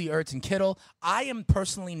Kelsey, Ertz, and Kittle. I am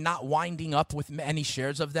personally not winding up with any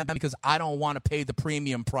shares of them because I don't want to pay the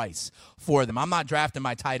premium price for them. I'm not drafting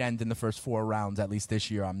my tight end in the first 4 rounds, at least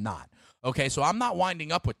this year I'm not. Okay, so I'm not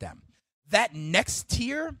winding up with them. That next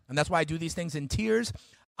tier, and that's why I do these things in tiers,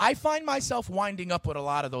 I find myself winding up with a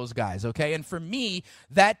lot of those guys, okay? And for me,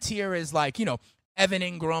 that tier is like, Evan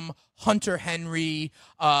Ingram, Hunter Henry,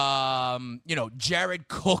 Jared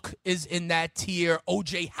Cook is in that tier.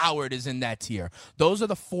 O.J. Howard is in that tier. Those are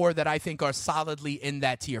the 4 that I think are solidly in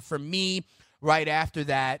that tier. For me, right after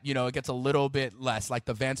that, it gets a little bit less, like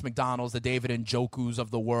the Vance McDonald's, the David Njokus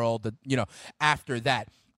of the world, after that.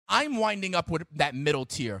 I'm winding up with that middle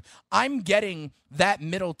tier. I'm getting that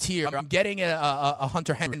middle tier. I'm getting a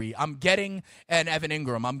Hunter Henry. I'm getting an Evan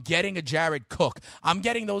Ingram. I'm getting a Jared Cook. I'm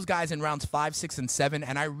getting those guys in rounds 5, 6, and 7,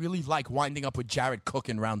 and I really like winding up with Jared Cook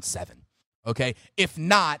in round 7. Okay? If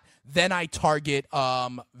not, then I target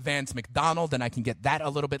Vance McDonald, and I can get that a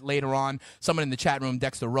little bit later on. Someone in the chat room,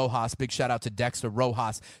 Dexter Rojas, big shout out to Dexter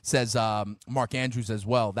Rojas, says Mark Andrews as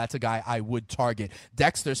well. That's a guy I would target.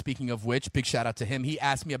 Dexter, speaking of which, big shout out to him. He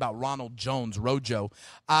asked me about Ronald Jones, Rojo.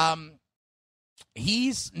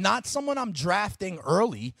 He's not someone I'm drafting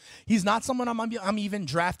early. He's not someone I'm even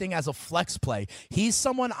drafting as a flex play. He's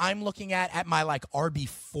someone I'm looking at my like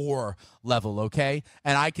RB4 level, okay?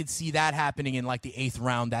 And I could see that happening in like the 8th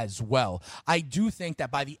round as well. I do think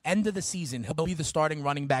that by the end of the season, he'll be the starting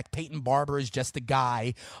running back. Peyton Barber is just a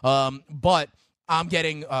guy. But I'm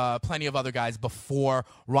getting plenty of other guys before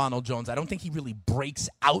Ronald Jones. I don't think he really breaks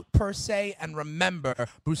out per se. And remember,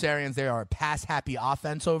 Bruce Arians, they are a pass-happy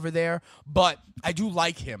offense over there. But I do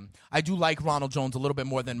like him. I do like Ronald Jones a little bit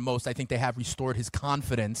more than most. I think they have restored his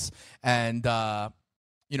confidence. And, I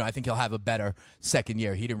think he'll have a better second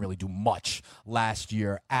year. He didn't really do much last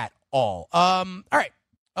year at all. All right.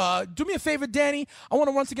 Do me a favor, Danny. I want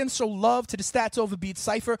to once again show love to the Stats Over Beats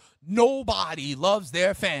Cypher. Nobody loves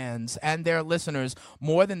their fans and their listeners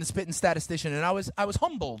more than the Spittin' Statistician. And I was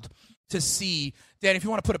humbled to see, Danny, if you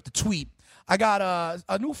want to put up the tweet, I got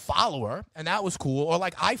a new follower, and that was cool. Or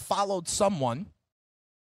like I followed someone.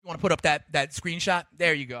 You want to put up that screenshot?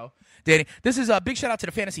 There you go, Danny. This is a big shout out to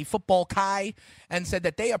the Fantasy Football Kai, and said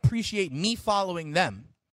that they appreciate me following them.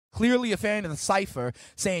 Clearly a fan of the Cypher,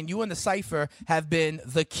 saying you and the Cypher have been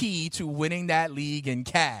the key to winning that league in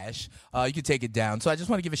cash. You can take it down. So I just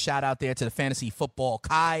want to give a shout-out there to the Fantasy Football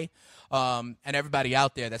Kai and everybody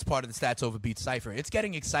out there that's part of the Stats Over Beats Cypher. It's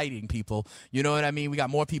getting exciting, people. You know what I mean? We got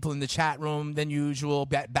more people in the chat room than usual.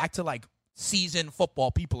 Back to, like, season football.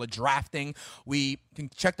 People are drafting. We can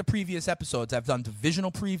check the previous episodes. I've done divisional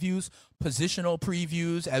previews, positional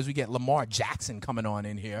previews, as we get Lamar Jackson coming on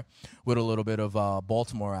in here with a little bit of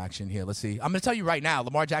Baltimore action here. Let's see. I'm going to tell you right now,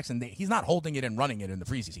 Lamar Jackson, he's not holding it and running it in the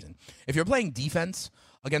preseason. If you're playing defense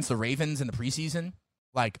against the Ravens in the preseason,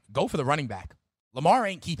 like, go for the running back. Lamar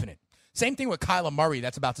ain't keeping it. Same thing with Kyler Murray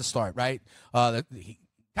that's about to start, right?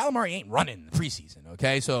 Kyler Murray ain't running the preseason,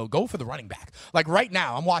 okay? So go for the running back. Like right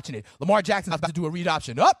now, I'm watching it. Lamar Jackson's about to do a read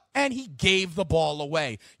option up, and he gave the ball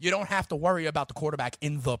away. You don't have to worry about the quarterback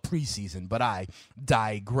in the preseason, but I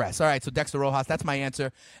digress. All right, so Dexter Rojas, that's my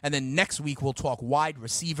answer. And then next week, we'll talk wide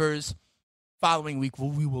receivers. Following week,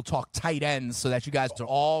 we will talk tight ends so that you guys are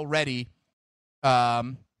all ready.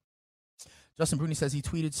 Justin Bruni says he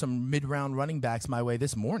tweeted some mid-round running backs my way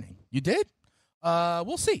this morning. You did?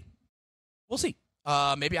 We'll see. We'll see.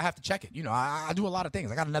 Maybe I have to check it. You know, I do a lot of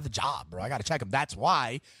things. I got another job, bro. I got to check them. That's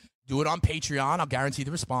why. Do it on Patreon. I'll guarantee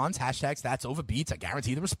the response. Hashtag Stats Over Beats. I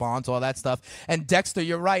guarantee the response, all that stuff. And Dexter,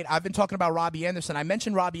 you're right. I've been talking about Robbie Anderson. I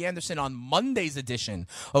mentioned Robbie Anderson on Monday's edition,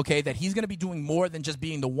 okay, that he's going to be doing more than just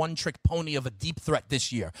being the one-trick pony of a deep threat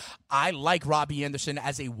this year. I like Robbie Anderson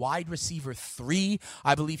as a wide receiver 3.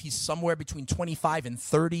 I believe he's somewhere between 25 and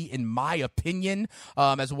 30, in my opinion,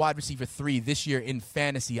 as a wide receiver 3 this year in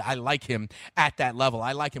fantasy. I like him at that level.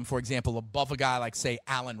 I like him, for example, above a guy like, say,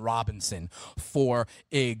 Allen Robinson, for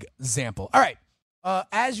example. All right.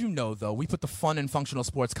 As you know, though, we put the fun and functional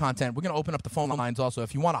sports content. We're going to open up the phone lines also.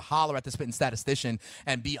 If you want to holler at the Spittin' Statistician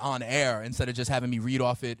and be on air instead of just having me read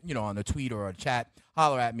off it, you know, on a tweet or a chat,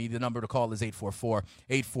 holler at me. The number to call is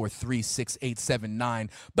 844-843-6879.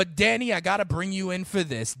 But, Danny, I got to bring you in for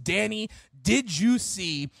this. Danny, did you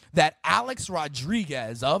see that Alex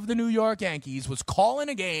Rodriguez of the New York Yankees was calling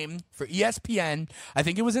a game for ESPN? I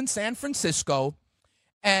think it was in San Francisco.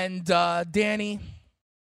 And, Danny,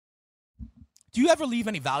 do you ever leave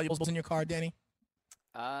any valuables in your car, Danny?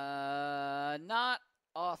 Not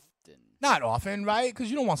often. Not often, right? Because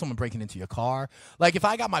you don't want someone breaking into your car. Like, if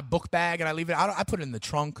I got my book bag and I leave it, I put it in the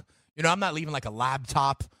trunk. You know, I'm not leaving, like, a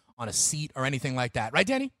laptop on a seat or anything like that. Right,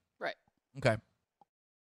 Danny? Right. Okay.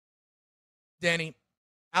 Danny,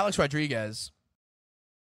 Alex Rodriguez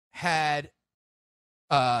had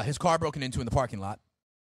his car broken into in the parking lot,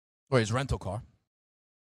 or his rental car.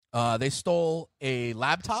 They stole a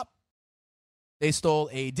laptop. They stole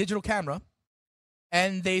a digital camera,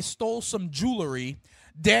 and they stole some jewelry.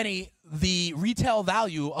 Danny, the retail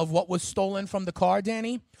value of what was stolen from the car,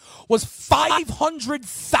 Danny, was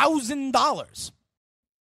 $500,000.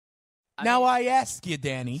 Now I ask you,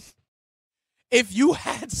 Danny, if you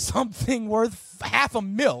had something worth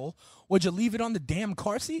 $500,000, would you leave it on the damn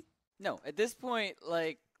car seat? No, at this point,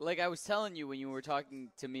 like I was telling you when you were talking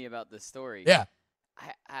to me about this story. Yeah.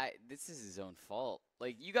 This is his own fault.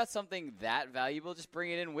 Like, you got something that valuable, just bring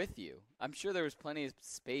it in with you. I'm sure there was plenty of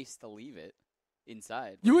space to leave it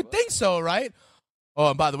inside. You would think so, right? Oh,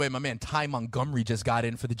 and by the way, my man Ty Montgomery just got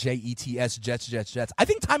in for the Jets, Jets. I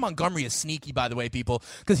think Ty Montgomery is sneaky, by the way, people,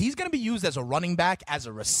 because he's going to be used as a running back, as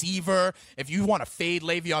a receiver. If you want to fade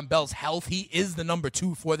Le'Veon Bell's health, he is the number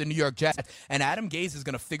 2 for the New York Jets. And Adam Gase is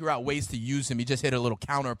going to figure out ways to use him. He just hit a little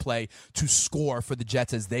counter play to score for the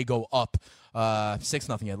Jets as they go up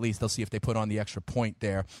 6-0 at least. They'll see if they put on the extra point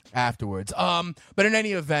there afterwards. But in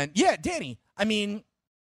any event, yeah, Danny, I mean,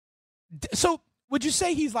 so would you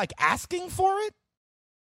say he's like asking for it?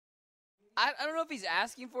 I don't know if he's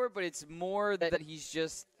asking for it, but it's more that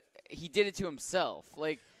he did it to himself.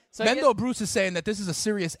 Like, so Mendo Bruce is saying that this is a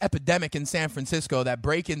serious epidemic in San Francisco, that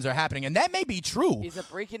break-ins are happening, and that may be true. Is a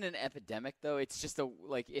break-in an epidemic, though? It's just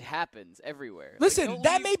it happens everywhere. Listen, like,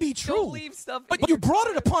 that may be true, don't leave stuff but you brought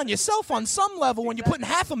it upon yourself on some level when you're putting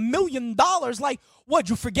 $500,000. Like, what,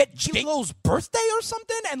 you forget J-Lo's birthday or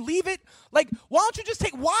something and leave it? Like, why don't you just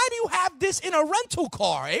why do you have this in a rental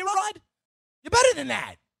car, Rod? You're better than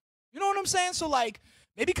that. You know what I'm saying? So, like,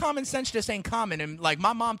 maybe common sense just ain't common. And, like,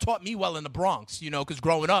 my mom taught me well in the Bronx, because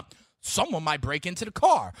growing up, someone might break into the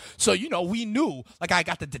car. So, we knew, like, I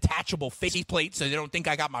got the detachable faceplate so they don't think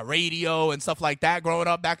I got my radio and stuff like that growing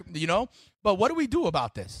up back, But what do we do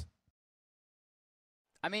about this?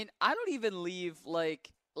 I mean, I don't even leave, like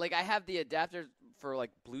I have the adapter for,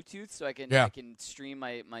 like, Bluetooth so I can stream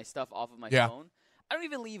my stuff off of my phone. I don't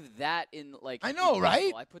even leave that in, like, I know,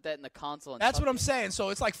 right? I put that in the console. And that's what I'm saying. So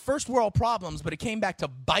it's like first world problems, but it came back to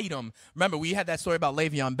bite him. Remember, we had that story about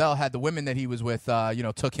Le'Veon Bell, had the women that he was with,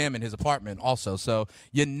 took him in his apartment also. So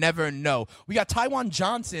you never know. We got Taiwan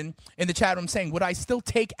Johnson in the chat room saying, would I still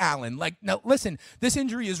take Allen? Like, now, listen, this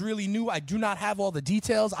injury is really new. I do not have all the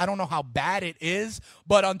details. I don't know how bad it is.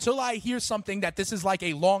 But until I hear something that this is like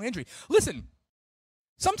a long injury. Listen,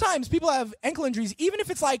 sometimes people have ankle injuries, even if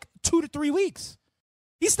it's like 2 to 3 weeks.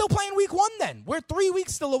 He's still playing week 1 then. We're 3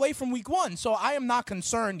 weeks still away from week 1, so I am not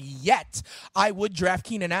concerned yet. I would draft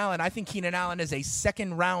Keenan Allen. I think Keenan Allen is a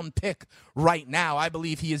second-round pick right now. I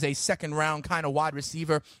believe he is a second-round kind of wide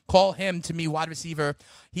receiver. Call him, to me, wide receiver.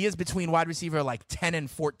 He is between wide receiver like 10 and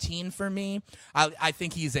 14 for me. I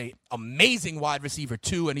think he's an amazing wide receiver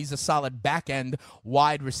 2, and he's a solid back-end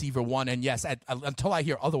wide receiver 1. And, yes, until I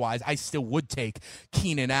hear otherwise, I still would take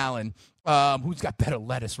Keenan Allen. Who's got better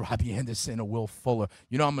lettuce, Robbie Anderson or Will Fuller?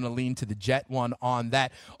 I'm going to lean to the Jet one on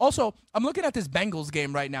that. Also, I'm looking at this Bengals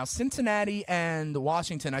game right now, Cincinnati and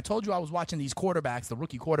Washington. I told you I was watching these quarterbacks, the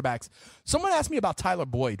rookie quarterbacks. Someone asked me about Tyler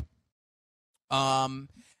Boyd. And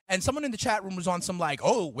someone in the chat room was on some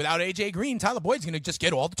without A.J. Green, Tyler Boyd's going to just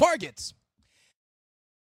get all the targets.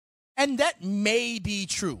 And that may be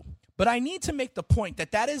true. But I need to make the point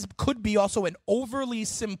that could be also an overly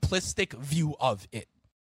simplistic view of it.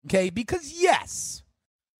 Okay, because yes,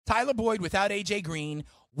 Tyler Boyd without A.J. Green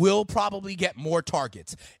will probably get more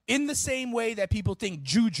targets. In the same way that people think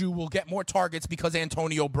Juju will get more targets because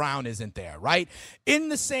Antonio Brown isn't there, right? In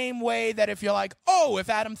the same way that if you're like, if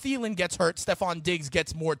Adam Thielen gets hurt, Stephon Diggs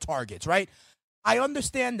gets more targets, right? I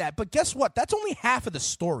understand that, but guess what? That's only half of the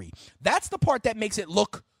story. That's the part that makes it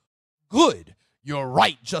look good. You're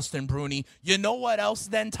right, Justin Bruni. You know what else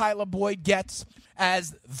then Tyler Boyd gets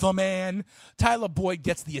as the man? Tyler Boyd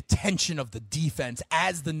gets the attention of the defense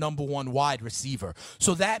as the number 1 wide receiver.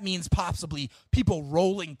 So that means possibly people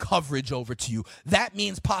rolling coverage over to you. That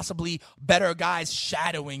means possibly better guys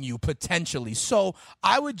shadowing you potentially. So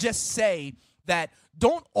I would just say that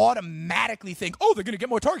don't automatically think, they're going to get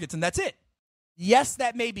more targets and that's it. Yes,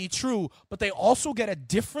 that may be true, but they also get a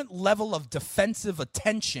different level of defensive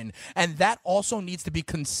attention, and that also needs to be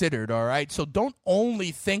considered, all right? So don't only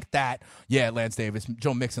think that, Lance Davis,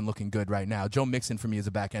 Joe Mixon looking good right now. Joe Mixon for me is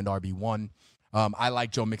a back-end RB1. I like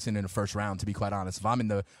Joe Mixon in the first round, to be quite honest. If I'm in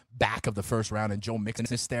the back of the first round and Joe Mixon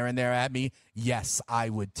is staring there at me, yes, I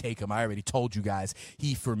would take him. I already told you guys,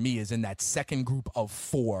 he, for me, is in that second group of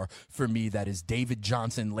 4 for me. That is David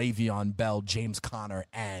Johnson, Le'Veon Bell, James Conner,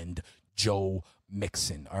 and Joe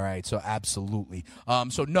Mixon. All right, so absolutely.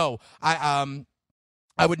 So no, I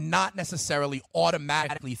would not necessarily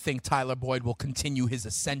automatically think Tyler Boyd will continue his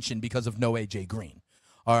ascension because of no A.J. Green.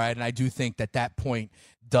 All right, and I do think that point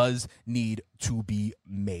does need to be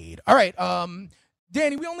made. All right,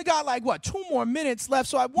 Danny, we only got 2 more minutes left,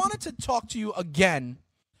 so I wanted to talk to you again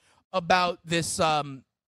about this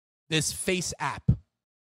this Face app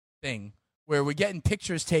thing, where we're getting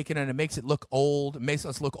pictures taken and it makes it look old. It makes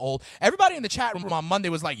us look old. Everybody in the chat room on Monday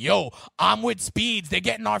was like, I'm with Speeds. They're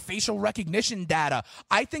getting our facial recognition data.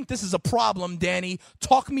 I think this is a problem, Danny.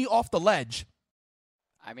 Talk me off the ledge.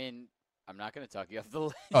 I mean, I'm not going to talk you off the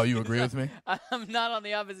ledge. Oh, you agree with me? I'm not on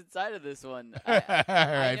the opposite side of this one. All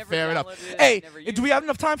right, fair enough. Hey, do we have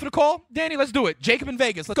enough time for the call? Danny, let's do it. Jacob in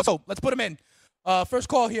Vegas. Let's go. Let's put him in. First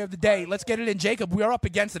call here of the day. Let's get it in. Jacob, we are up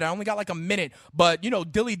against it. I only got like a minute. But,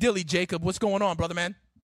 dilly, Jacob, what's going on, brother, man?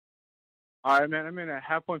 All right, man. I'm in a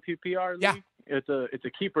half-point PPR league. Yeah. It's a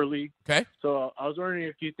keeper league. Okay. So I was wondering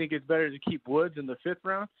if you think it's better to keep Woods in the 5th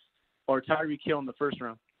round or Tyreek Hill in the 1st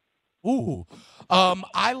round. Ooh.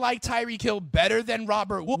 I like Tyreek Hill better than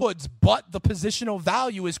Robert Woods, but the positional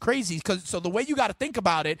value is crazy. So the way you got to think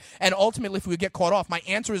about it, and ultimately if we get caught off, my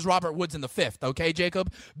answer is Robert Woods in the 5th, okay,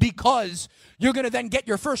 Jacob? Because you're going to then get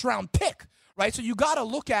your first-round pick. Right, so you got to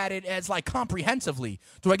look at it as like comprehensively.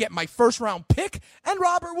 Do I get my first-round pick and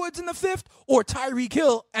Robert Woods in the 5th, or Tyreek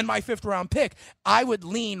Hill and my 5th-round pick? I would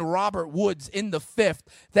lean Robert Woods in the 5th.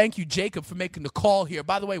 Thank you, Jacob, for making the call here.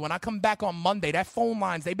 By the way, when I come back on Monday, that phone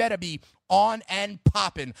lines, they better be on and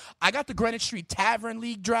popping. I got the Greenwich Street Tavern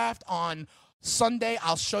League draft on Sunday.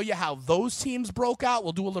 I'll show you how those teams broke out.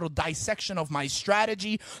 We'll do a little dissection of my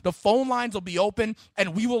strategy. The phone lines will be open,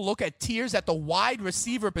 and we will look at tiers at the wide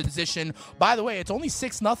receiver position. By the way, it's only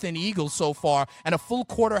 6-0 Eagles so far, and a full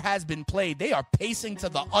quarter has been played. They are pacing to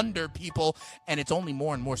the under, people, and it's only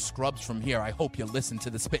more and more scrubs from here. I hope you listen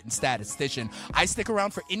to the Spittin' Statistician. I stick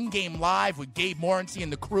around for In-Game Live with Gabe Morency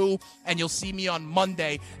and the crew, and you'll see me on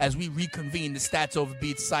Monday as we reconvene the Stats Over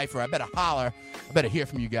Beats Cypher. I better hear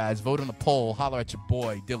from you guys. Vote on the poll. Holler at your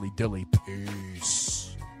boy, Dilly. Peace.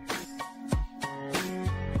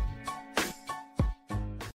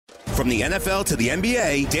 From the NFL to the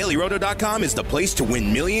NBA, DailyRoto.com is the place to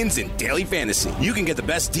win millions in daily fantasy. You can get the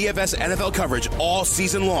best DFS NFL coverage all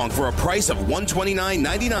season long for a price of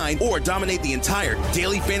 $129.99 or dominate the entire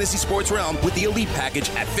daily fantasy sports realm with the Elite Package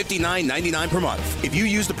at $59.99 per month. If you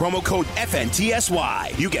use the promo code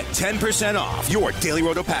FNTSY, you get 10% off your Daily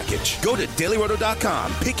Roto package. Go to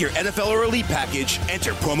DailyRoto.com, pick your NFL or Elite Package,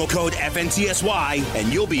 enter promo code FNTSY,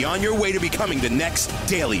 and you'll be on your way to becoming the next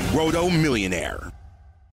Daily Roto millionaire.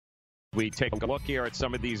 We take a look here at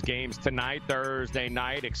some of these games tonight, Thursday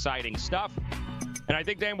night, exciting stuff. And I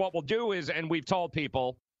think, Dan, what we'll do is, and we've told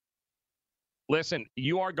people, listen,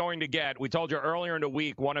 you are going to get, we told you earlier in the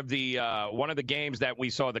week, one of the games that we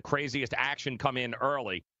saw the craziest action come in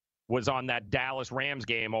early was on that Dallas Rams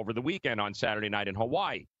game over the weekend on Saturday night in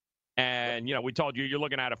Hawaii. And, we told you you're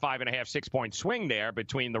looking at a 5.5, 6-point swing there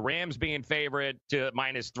between the Rams being favored to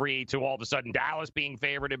 -3 to all of a sudden Dallas being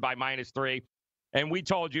favored by -3. And we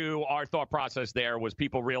told you our thought process there was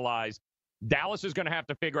people realize Dallas is going to have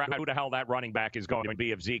to figure out who the hell that running back is going to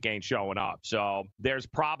be if Zeke ain't showing up. So there's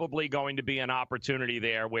probably going to be an opportunity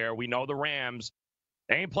there where we know the Rams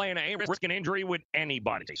ain't risking injury with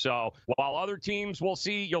anybody. So while other teams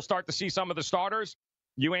you'll start to see some of the starters,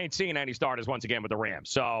 you ain't seeing any starters once again with the Rams.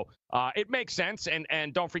 So it makes sense.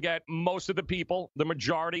 And don't forget, most of the people, the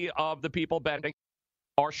majority of the people betting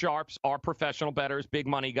are sharps, are professional bettors, big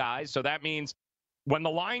money guys. So that means when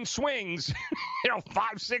the line swings,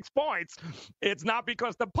 5-6 points, it's not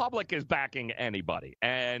because the public is backing anybody.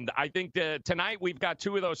 And I think that tonight we've got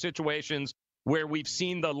two of those situations where we've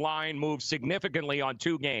seen the line move significantly on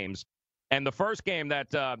two games. And the first game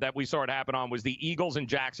that we saw it happen on was the Eagles in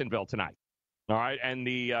Jacksonville tonight. All right, and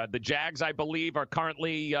the Jags, I believe, are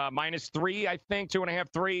currently -3, I think, 2.5,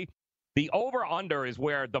 3. The over-under is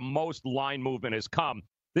where the most line movement has come.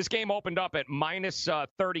 This game opened up at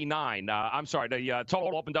 -39. I'm sorry, the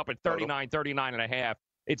total opened up at 39.5.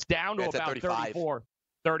 It's down to about 34.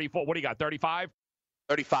 What do you got, 35?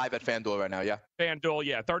 35 at FanDuel right now, yeah. FanDuel,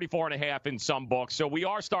 yeah, 34.5 in some books. So we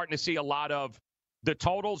are starting to see a lot of the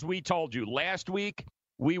totals we told you. Last week,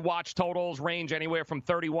 we watched totals range anywhere from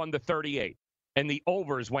 31 to 38. And the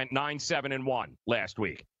overs went 9, 7, and 1 last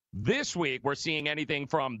week. This week, we're seeing anything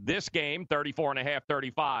from this game, 34.5,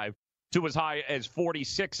 35, to as high as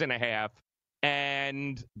 46.5.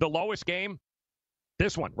 And the lowest game,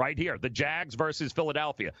 this one right here, the Jags versus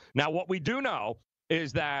Philadelphia. Now, what we do know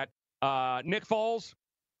is that Nick Foles,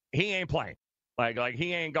 he ain't playing. Like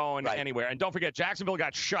he ain't going anywhere. And don't forget, Jacksonville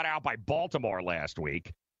got shut out by Baltimore last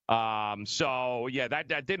week. So, yeah,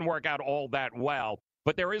 that didn't work out all that well.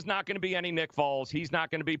 But there is not going to be any Nick Foles. He's not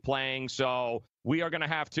going to be playing. So we are going to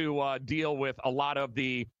have to deal with a lot of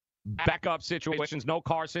the backup situations. No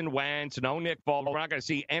Carson Wentz, no Nick Foles. We're not going to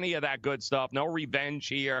see any of that good stuff. No revenge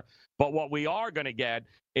here. But what we are going to get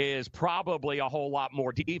is probably a whole lot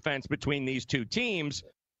more defense between these two teams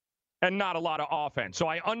and not a lot of offense. So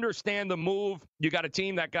I understand the move. You got a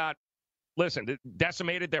team that got,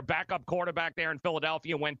 decimated. Their backup quarterback there in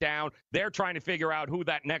Philadelphia went down. They're trying to figure out who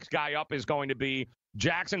that next guy up is going to be.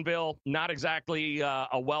 Jacksonville, not exactly a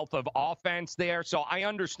wealth of offense there. So I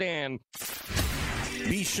understand.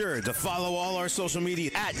 Be sure to follow all our social media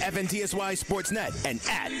at FNTSY Sportsnet and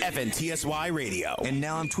at FNTSY Radio. And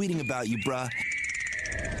now I'm tweeting about you, bruh.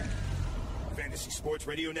 Fantasy Sports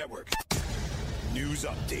Radio Network. News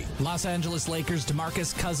update. Los Angeles Lakers'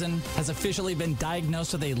 DeMarcus Cousins has officially been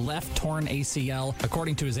diagnosed with a left torn ACL,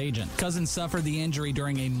 according to his agent. Cousins suffered the injury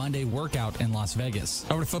during a Monday workout in Las Vegas.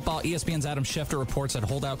 Over to football, ESPN's Adam Schefter reports that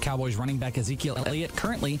holdout Cowboys running back Ezekiel Elliott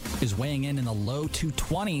currently is weighing in the low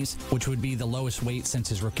 220s, which would be the lowest weight since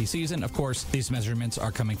his rookie season. Of course, these measurements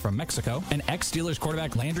are coming from Mexico. And ex-Steelers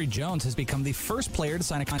quarterback Landry Jones has become the first player to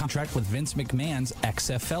sign a contract with Vince McMahon's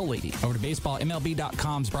XFL league. Over to baseball,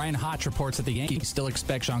 MLB.com's Brian Hotch reports that the Yankees still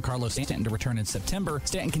expect Giancarlo Stanton to return in September.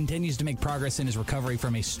 Stanton continues to make progress in his recovery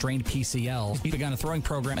from a strained PCL. He's begun a throwing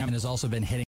program and has also been hitting